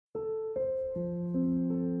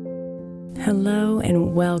Hello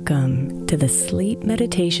and welcome to the Sleep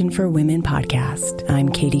Meditation for Women podcast. I'm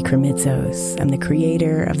Katie Kremitzos. I'm the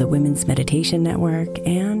creator of the Women's Meditation Network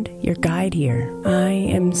and your guide here. I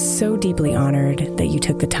am so deeply honored that you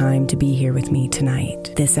took the time to be here with me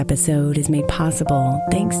tonight. This episode is made possible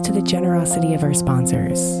thanks to the generosity of our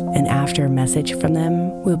sponsors. And after a message from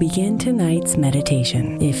them, we'll begin tonight's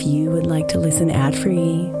meditation. If you would like to listen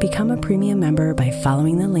ad-free, become a premium member by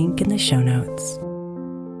following the link in the show notes.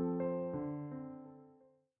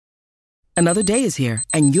 Another day is here,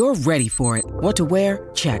 and you're ready for it. What to wear?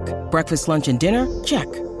 Check. Breakfast, lunch, and dinner?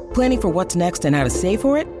 Check. Planning for what's next and how to save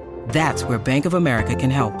for it? That's where Bank of America can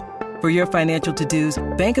help. For your financial to-dos,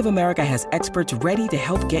 Bank of America has experts ready to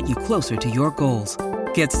help get you closer to your goals.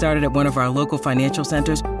 Get started at one of our local financial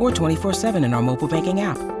centers or 24/7 in our mobile banking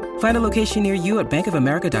app. Find a location near you at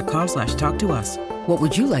bankofamerica.com/talktous. What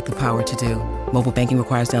would you like the power to do? Mobile banking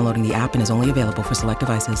requires downloading the app and is only available for select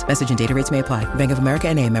devices. Message and data rates may apply. Bank of America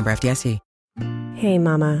N.A., member FDIC. Hey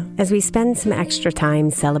Mama, as we spend some extra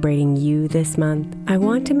time celebrating you this month, I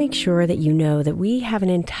want to make sure that you know that we have an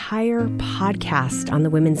entire podcast on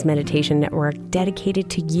the Women's Meditation Network dedicated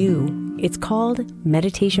to you. It's called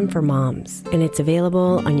Meditation for Moms, and it's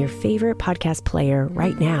available on your favorite podcast player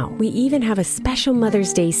right now. We even have a special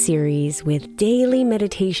Mother's Day series with daily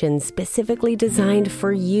meditations specifically designed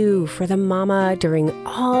for you, for the mama, during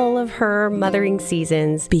all of her mothering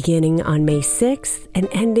seasons, beginning on May 6th and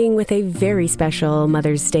ending with a very special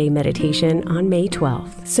Mother's Day meditation on May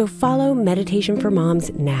 12th. So follow Meditation for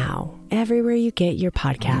Moms now, everywhere you get your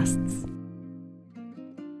podcasts.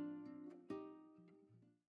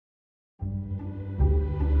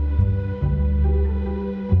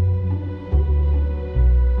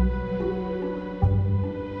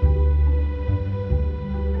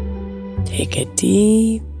 Take a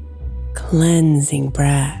deep, cleansing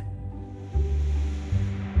breath.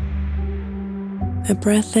 A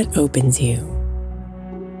breath that opens you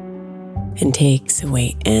and takes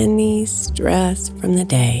away any stress from the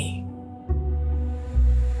day.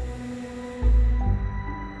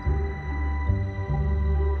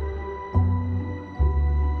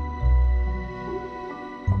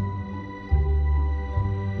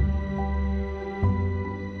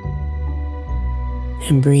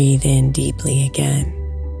 And breathe in deeply again,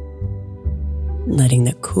 letting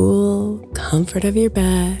the cool comfort of your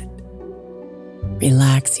bed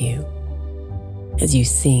relax you as you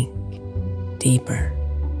sink deeper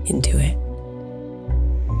into it.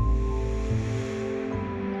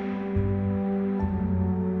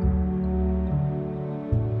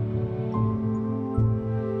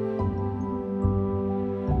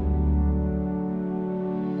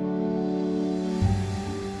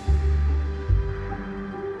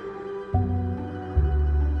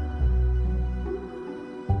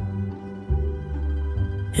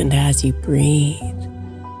 And as you breathe,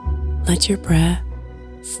 let your breath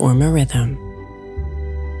form a rhythm,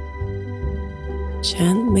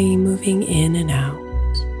 gently moving in and out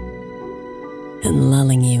and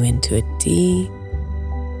lulling you into a deep,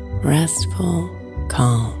 restful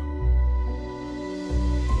calm.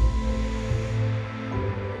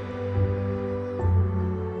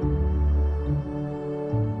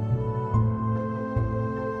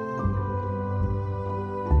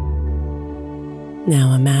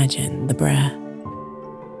 Now imagine the breath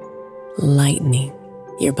lightening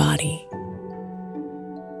your body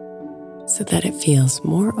so that it feels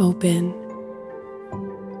more open,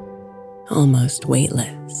 almost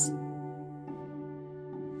weightless.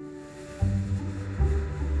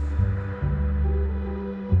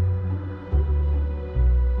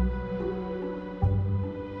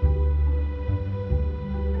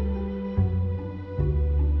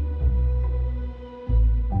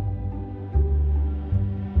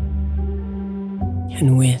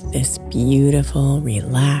 And with this beautiful,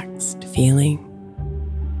 relaxed feeling,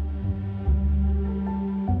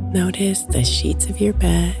 notice the sheets of your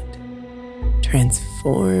bed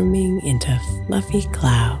transforming into fluffy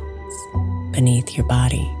clouds beneath your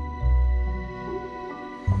body.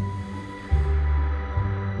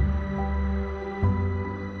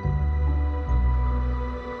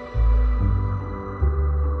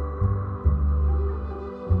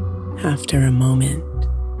 After a moment,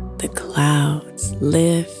 the clouds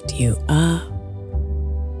lift you up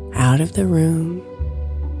out of the room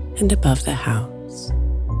and above the house,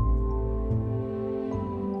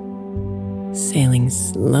 sailing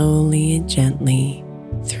slowly and gently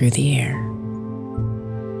through the air.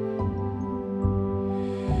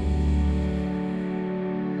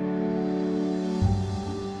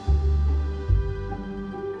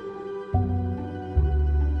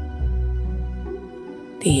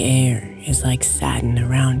 The air is like satin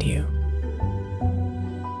around you,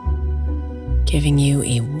 giving you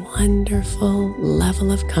a wonderful level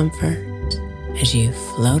of comfort as you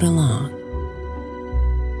float along.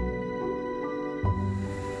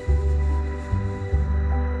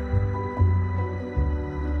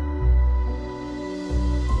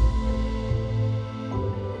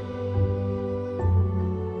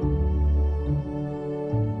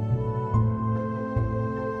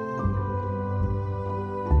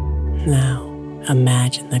 Now,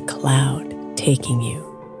 imagine the cloud taking you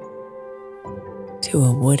to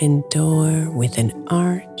a wooden door with an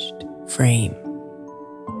arched frame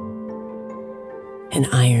and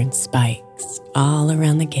iron spikes all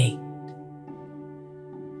around the gate.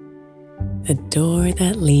 The door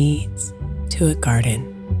that leads to a garden.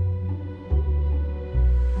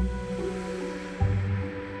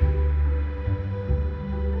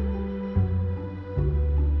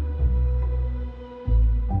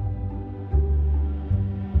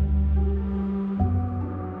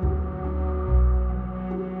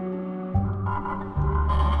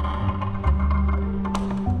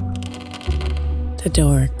 The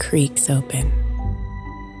door creaks open,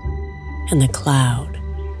 and the cloud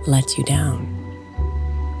lets you down.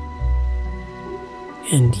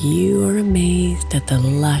 And you are amazed at the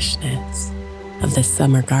lushness of the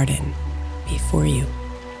summer garden before you.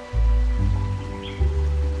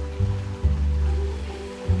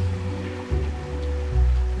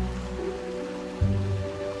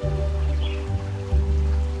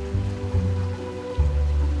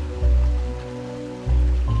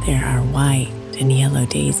 There are white and yellow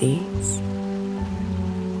daisies,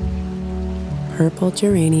 purple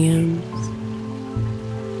geraniums,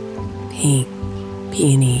 pink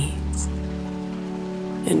peonies,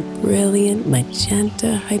 and brilliant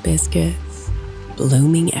magenta hibiscus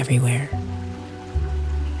blooming everywhere.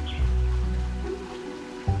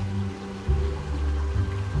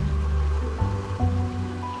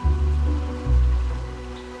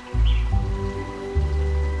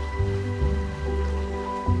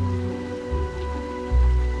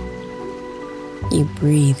 You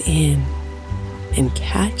breathe in and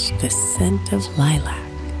catch the scent of lilac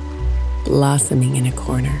blossoming in a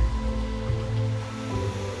corner.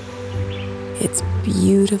 Its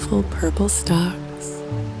beautiful purple stalks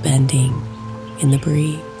bending in the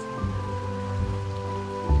breeze.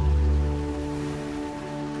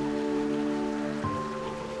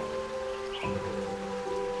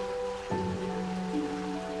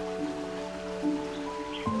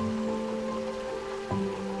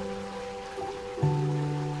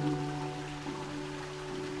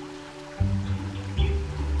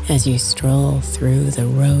 As you stroll through the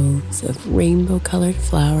rows of rainbow-colored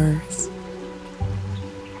flowers,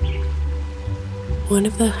 one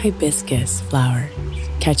of the hibiscus flowers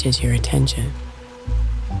catches your attention.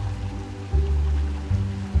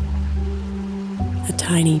 A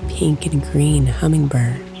tiny pink and green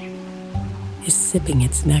hummingbird is sipping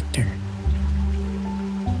its nectar.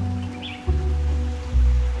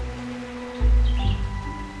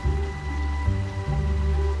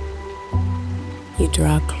 You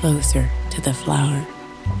draw closer to the flower,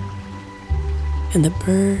 and the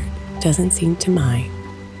bird doesn't seem to mind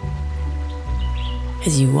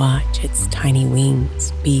as you watch its tiny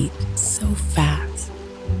wings beat so fast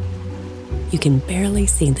you can barely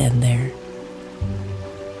see them there.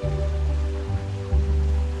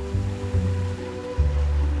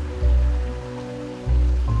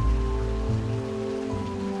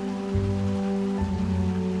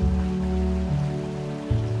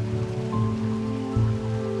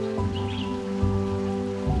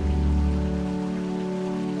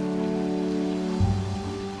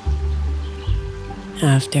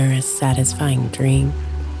 After a satisfying drink,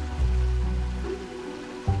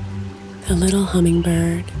 the little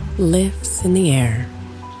hummingbird lifts in the air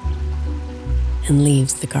and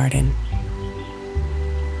leaves the garden.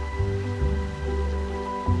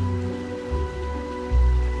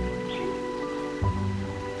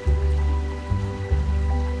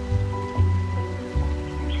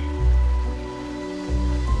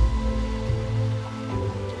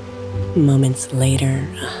 Moments later,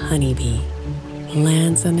 a honeybee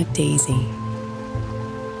lands on a daisy,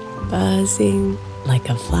 buzzing like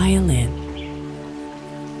a violin.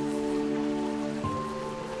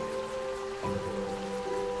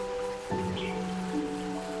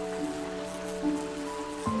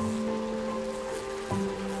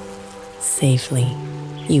 Safely,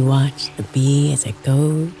 you watch the bee as it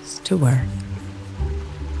goes to work,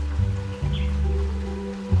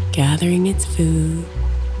 gathering its food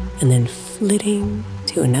and then flitting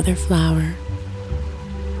to another flower,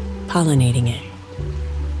 pollinating it,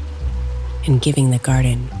 and giving the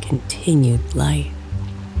garden continued life.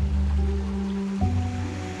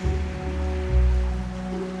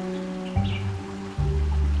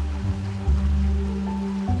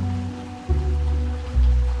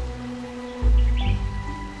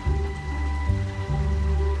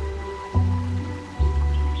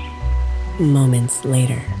 Moments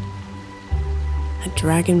later, a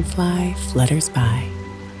dragonfly flutters by,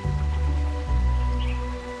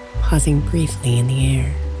 pausing briefly in the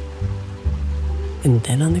air, and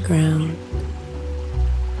then on the ground,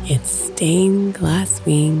 its stained glass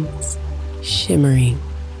wings shimmering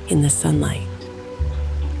in the sunlight.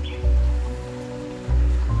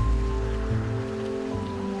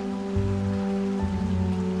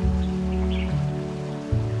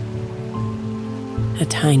 A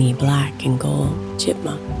tiny black and gold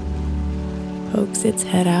chipmunk pokes its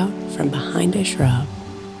head out from behind a shrub,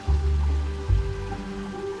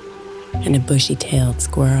 and a bushy-tailed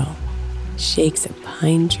squirrel shakes a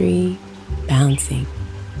pine tree, bouncing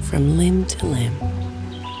from limb to limb.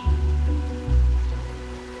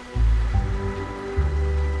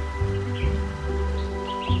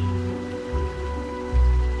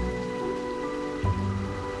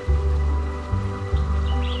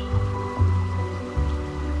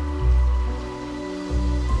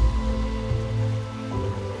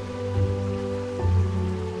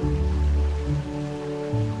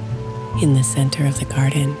 In the center of the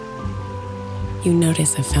garden, you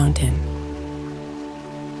notice a fountain.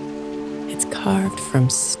 It's carved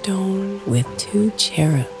from stone with two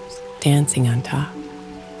cherubs dancing on top.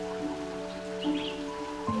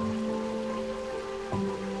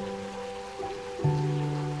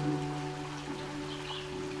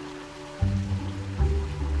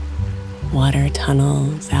 Water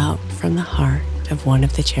tunnels out from the heart of one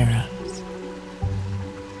of the cherubs,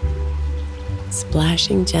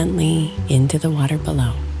 splashing gently into the water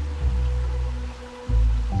below.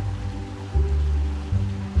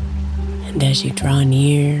 And as you draw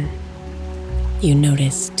near, you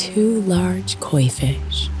notice two large koi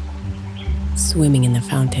fish swimming in the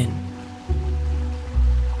fountain.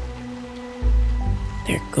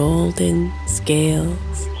 Their golden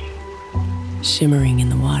scales shimmering in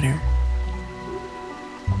the water.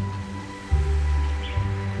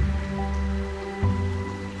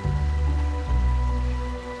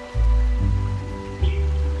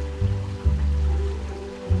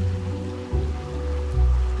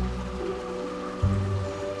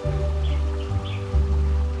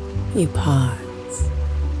 You pause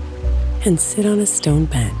and sit on a stone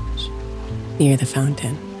bench near the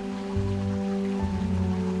fountain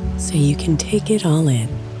so you can take it all in.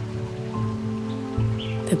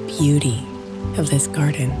 The beauty of this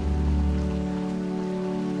garden.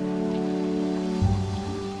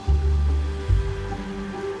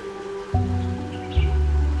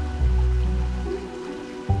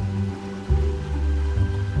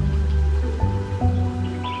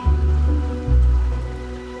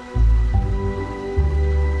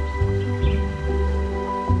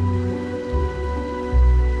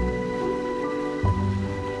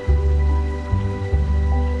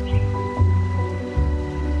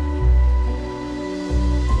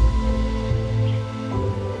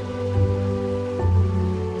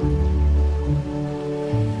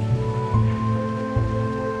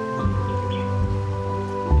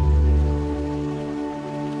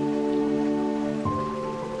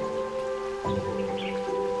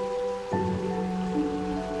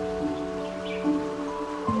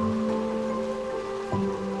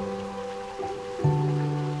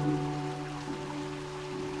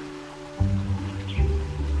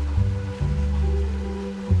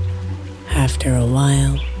 After a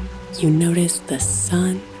while, you notice the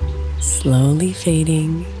sun slowly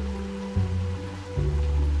fading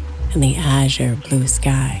and the azure blue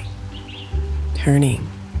sky turning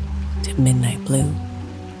to midnight blue.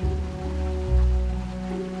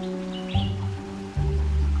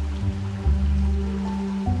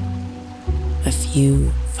 A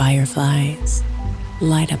few fireflies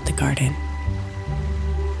light up the garden,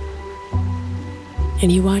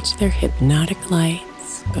 and you watch their hypnotic lights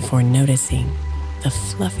before noticing the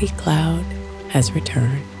fluffy cloud has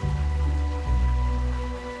returned.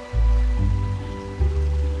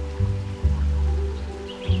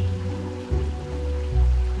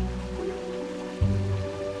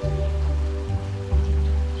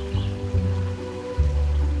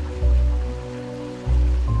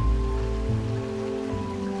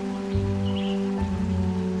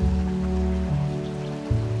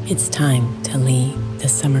 It's time to leave the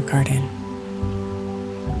summer garden.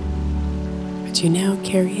 But you now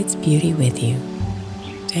carry its beauty with you,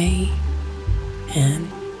 day and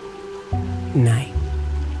night.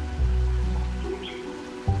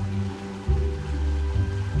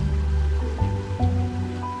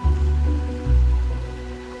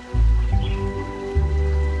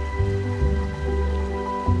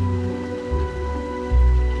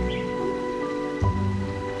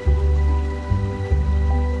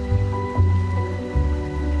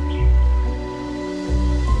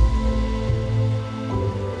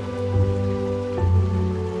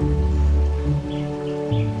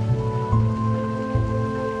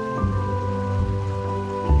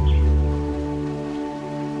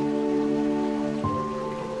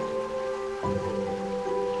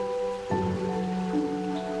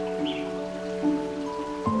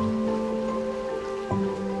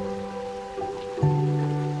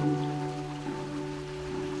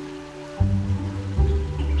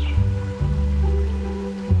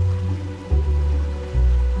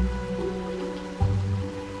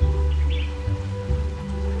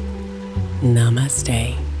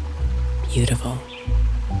 Namaste, beautiful.